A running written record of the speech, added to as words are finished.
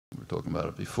talking about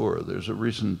it before. There's a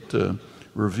recent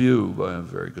review by a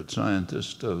very good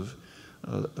scientist of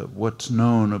what's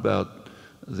known about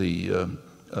the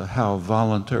how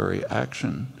voluntary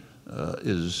action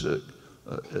it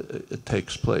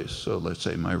takes place. So let's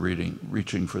say my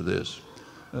reaching for this.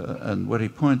 And what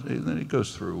then he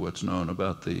goes through what's known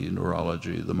about the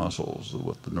neurology, the muscles,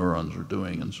 what the neurons are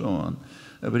doing, and so on.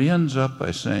 But he ends up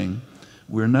by saying,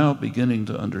 we're now beginning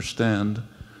to understand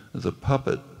the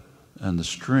puppet and the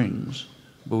strings,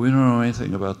 but we don't know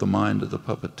anything about the mind of the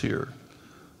puppeteer.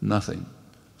 Nothing.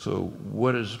 So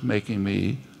what is making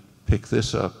me pick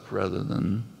this up rather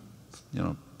than,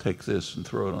 take this and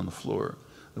throw it on the floor?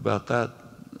 About that,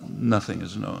 nothing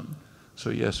is known. So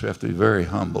yes, we have to be very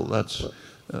humble. That's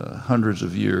hundreds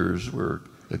of years. We're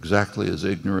exactly as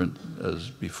ignorant as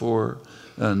before,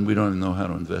 and we don't even know how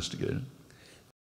to investigate it.